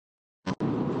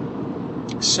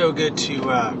so good to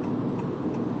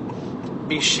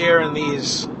be sharing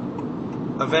these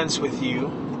events with you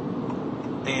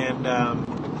and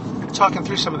talking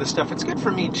through some of this stuff. It's good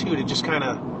for me too to just kind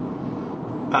of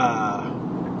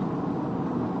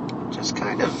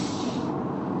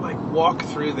like walk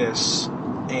through this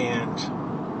and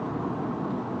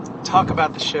talk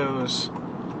about the shows,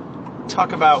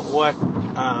 talk about what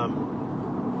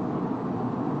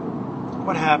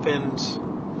happened,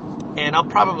 and I'll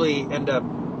probably end up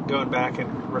going back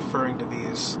and referring to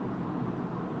these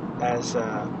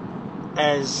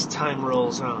as time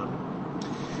rolls on.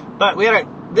 But we had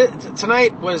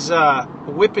tonight was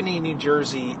Whippany, New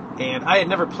Jersey, and I had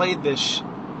never played this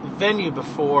venue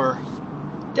before.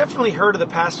 Definitely heard of the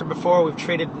pastor before. We've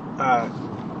traded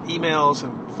emails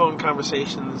and phone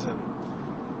conversations and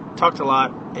talked a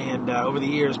lot and over the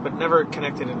years, but never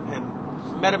connected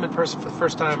and met him in person for the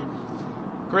first time.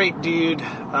 Great dude.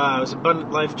 It was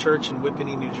Abundant Life Church in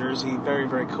Whippany, New Jersey. Very,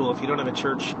 very cool. If you don't have a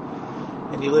church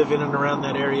and you live in and around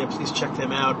that area, please check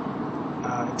them out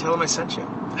and tell them I sent you.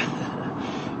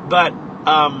 But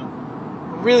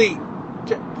really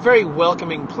very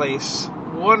welcoming place.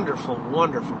 Wonderful,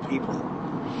 wonderful people.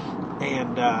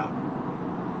 And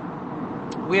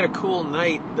we had a cool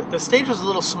night. The stage was a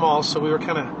little small, so we were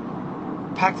kind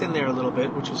of packed in there a little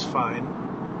bit, which was fine.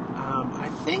 I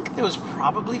think there was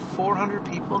probably 400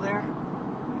 people there.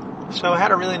 So I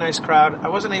had a really nice crowd. I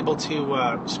wasn't able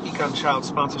to speak on child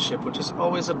sponsorship, which is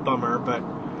always a bummer, but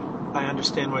I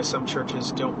understand why some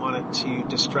churches don't want it to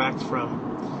distract from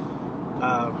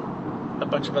a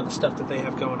bunch of other stuff that they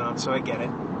have going on, so I get it.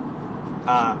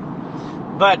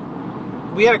 But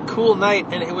we had a cool night,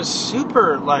 and it was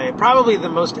super, like, probably the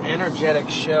most energetic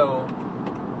show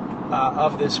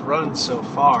of this run so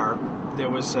far. There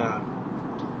was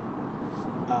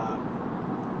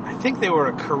I think they were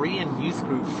a Korean youth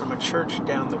group from a church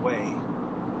down the way.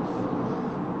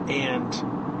 And,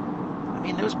 I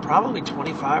mean, there was probably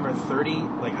 25 or 30,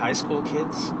 like, high school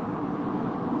kids.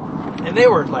 And they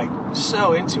were, like,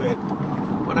 so into it.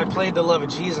 When I played The Love of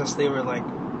Jesus, they were, like,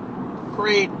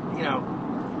 great, you know,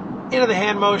 into the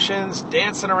hand motions,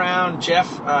 dancing around. Jeff,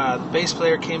 the bass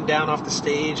player, came down off the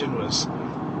stage and was,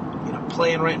 you know,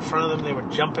 playing right in front of them. They were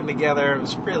jumping together. It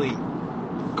was really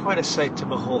quite a sight to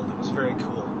behold. It was very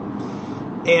cool.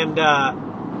 And, I'm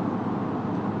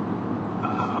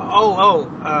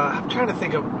trying to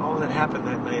think of all that happened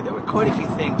that night. There were quite a few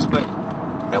things, but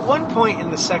at one point in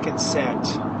the second set,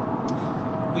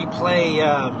 we play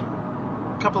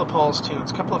a couple of Paul's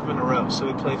tunes, a couple of them in a row. So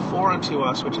we play 4 Unto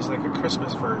Us, which is like a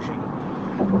Christmas version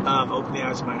of Open the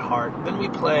Eyes of My Heart. Then we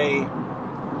play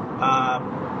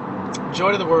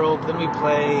Joy to the World. Then we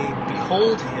play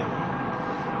Behold Him.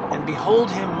 And Behold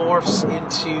Him morphs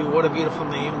into What a Beautiful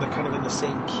Name. They're kind of in the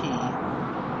same key.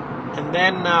 And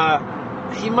then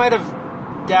he might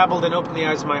have dabbled in Open the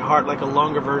Eyes of My Heart, like a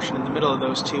longer version in the middle of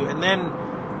those two. And then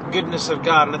Goodness of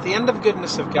God. And at the end of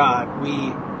Goodness of God,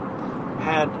 we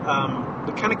had,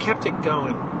 we kind of kept it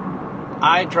going.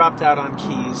 I dropped out on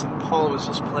keys, and Paul was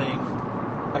just playing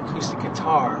acoustic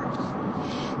guitar.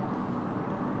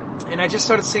 And I just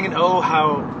started singing, Oh,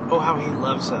 how he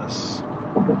loves us.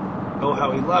 Oh,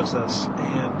 how he loves us.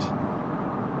 And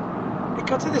it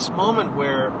got to this moment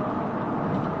where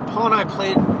Paul and I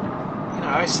played, you know,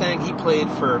 I sang, he played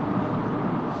for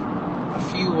a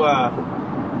few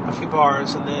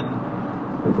bars, and then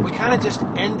we kind of just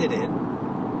ended it.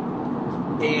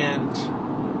 And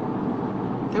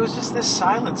there was just this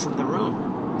silence in the room.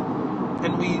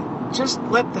 And we just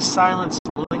let the silence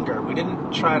linger. We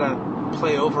didn't try to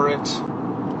play over it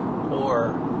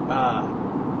or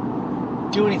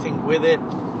do anything with it,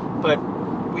 but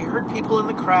we heard people in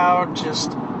the crowd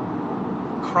just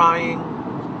crying,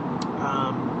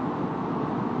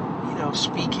 you know,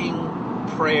 speaking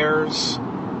prayers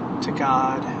to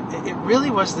God. It really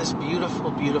was this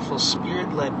beautiful, beautiful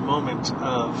spirit-led moment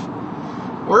of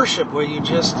worship where you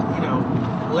just, you know,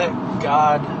 let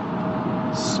God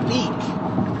speak.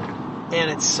 And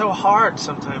it's so hard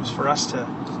sometimes for us to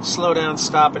slow down,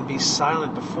 stop, and be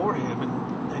silent before Him. And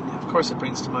of course it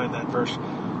brings to mind that verse,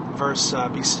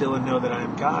 be still and know that I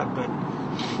am God. But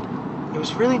it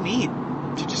was really neat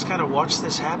to just kind of watch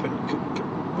this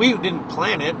happen. We didn't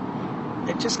plan it.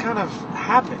 It just kind of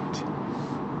happened.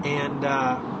 And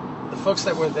the folks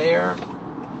that were there,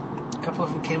 a couple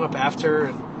of them came up after,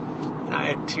 and I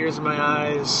had tears in my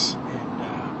eyes,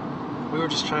 and we were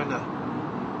just trying to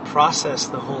process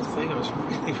the whole thing. It was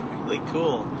really, really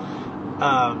cool.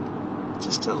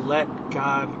 Just to let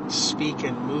God speak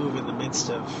and move in the midst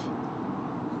of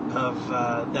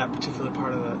that particular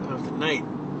part of the night.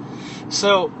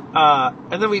 So,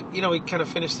 and then we kind of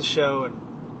finished the show,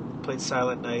 and played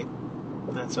Silent Night,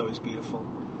 and that's always beautiful.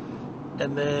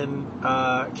 And then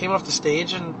came off the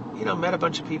stage and, met a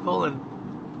bunch of people, and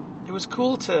it was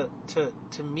cool to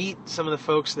meet some of the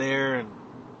folks there. And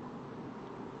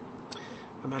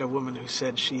I met a woman who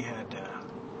said she had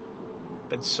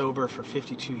been sober for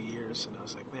 52 years, and I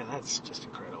was like, man, that's just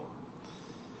incredible.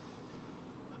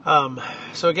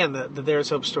 So again, the There's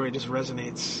Hope story just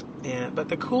resonates. But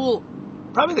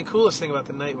probably the coolest thing about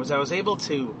the night was I was able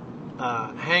to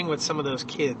hang with some of those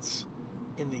kids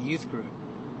in the youth group.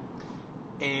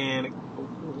 And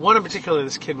one in particular,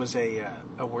 this kid was a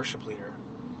worship leader.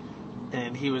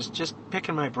 And he was just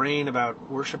picking my brain about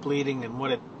worship leading and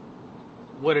what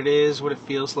it is, what it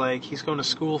feels like. He's going to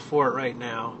school for it right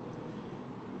now.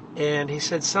 And he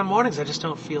said, some mornings I just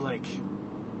don't feel like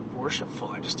worshipful.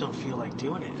 I just don't feel like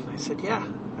doing it. And I said, yeah.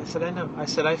 I said, I know. I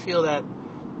said, I feel that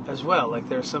as well. Like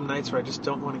there are some nights where I just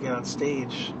don't want to get on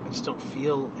stage. I just don't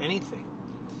feel anything.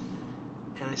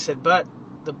 And I said, but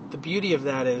the beauty of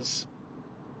that is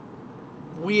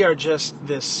we are just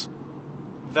this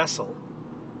vessel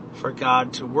for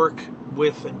God to work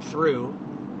with and through.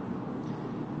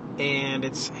 And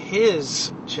it's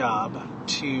His job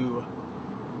to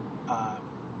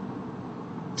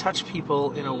touch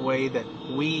people in a way that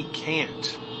we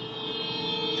can't.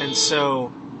 And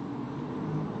so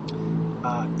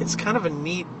it's kind of a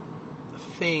neat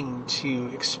thing to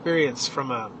experience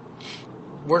from a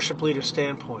worship leader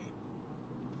standpoint,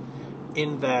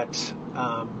 in that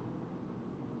I'm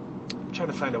trying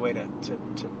to find a way to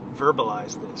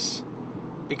verbalize this,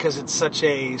 because it's such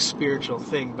a spiritual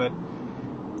thing. But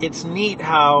it's neat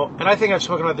how, and I think I've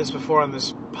spoken about this before on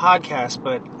this podcast,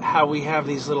 but how we have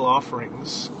these little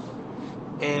offerings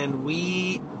and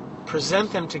we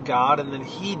present them to God, and then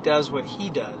He does what He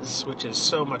does, which is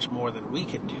so much more than we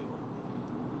can do.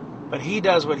 But He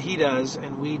does what He does,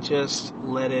 and we just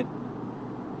let it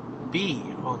be,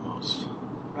 almost,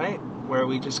 right? Where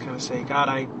we just kind of say, God,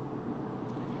 I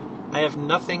have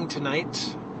nothing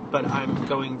tonight, but I'm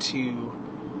going to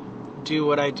do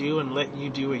what I do and let You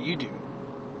do what You do.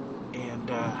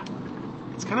 And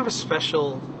it's kind of a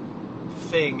special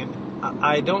thing, and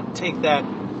I don't take that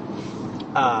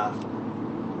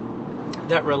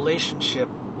relationship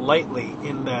lightly,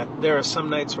 in that there are some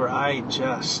nights where I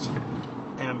just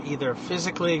am either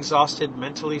physically exhausted,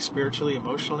 mentally, spiritually,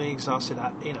 emotionally exhausted.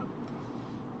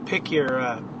 Pick your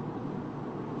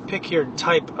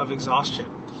type of exhaustion.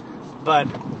 But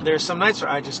there's some nights where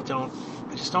I just don't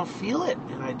feel it,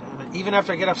 and even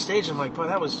after I get off stage, I'm like, boy,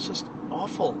 that was just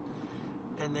awful.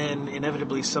 And then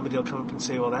inevitably somebody will come up and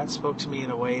say, well, that spoke to me in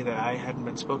a way that I hadn't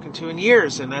been spoken to in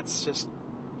years. And that's just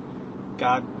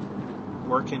God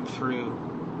working through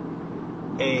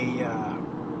an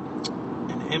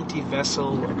empty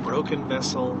vessel, a broken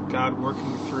vessel, God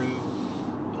working through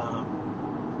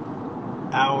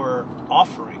our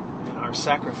offering and our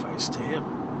sacrifice to Him.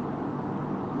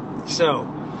 So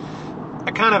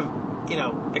I kind of,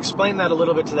 explained that a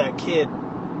little bit to that kid,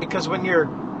 because when you're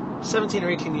 17 or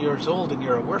 18 years old and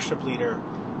you're a worship leader,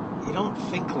 you don't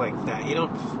think like that. You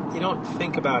don't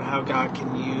think about how God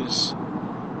can use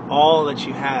all that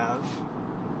you have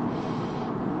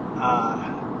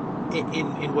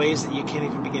in ways that you can't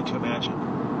even begin to imagine.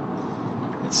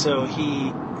 And so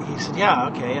he said, yeah,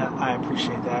 okay, I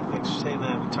appreciate that. Thanks for saying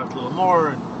that. We talked a little more,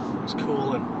 and it was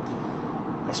cool. And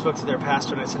I spoke to their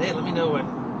pastor, and I said, hey, let me know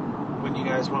when you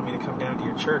guys want me to come down to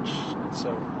your church. And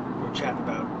so we were chatting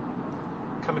about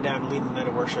coming down and leading the night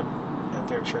of worship at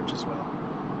their church as well.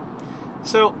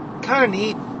 So kind of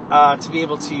neat to be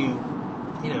able to,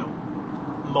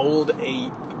 mold a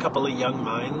couple of young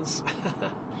minds,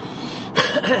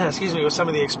 excuse me, with some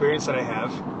of the experience that I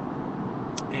have.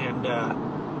 And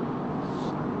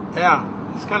yeah,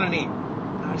 it's kind of neat.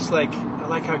 I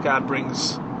like how God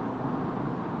brings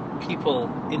people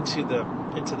into the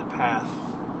path,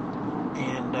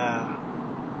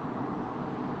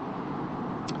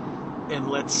 and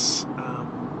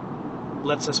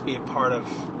lets us be a part of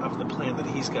the plan that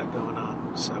He's got going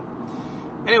on. So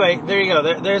anyway, there you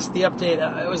go. There's the update.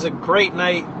 It was a great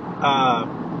night.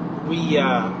 I'm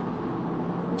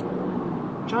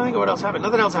trying to think of what else happened.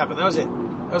 Nothing else happened. That was it.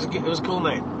 It was a cool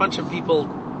night. A bunch of people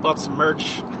bought some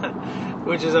merch,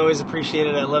 which is always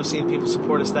appreciated. I love seeing people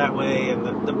support us that way.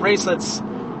 And the bracelets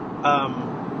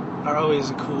are always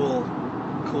a cool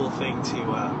thing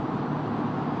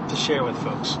to share with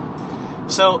folks.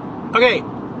 So, okay,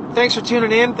 thanks for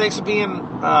tuning in. Thanks for being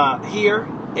here.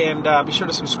 And be sure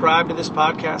to subscribe to this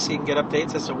podcast so you can get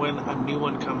updates as to when a new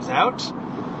one comes out.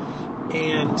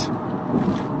 And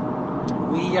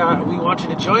we want you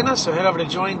to join us, so head over to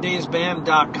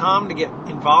joindaysband.com to get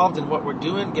involved in what we're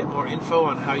doing, get more info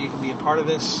on how you can be a part of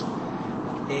this.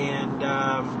 And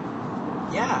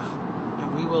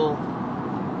and we will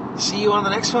see you on the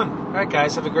next one. All right,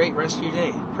 guys, have a great rest of your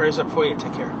day. Prayers up for you.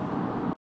 Take care.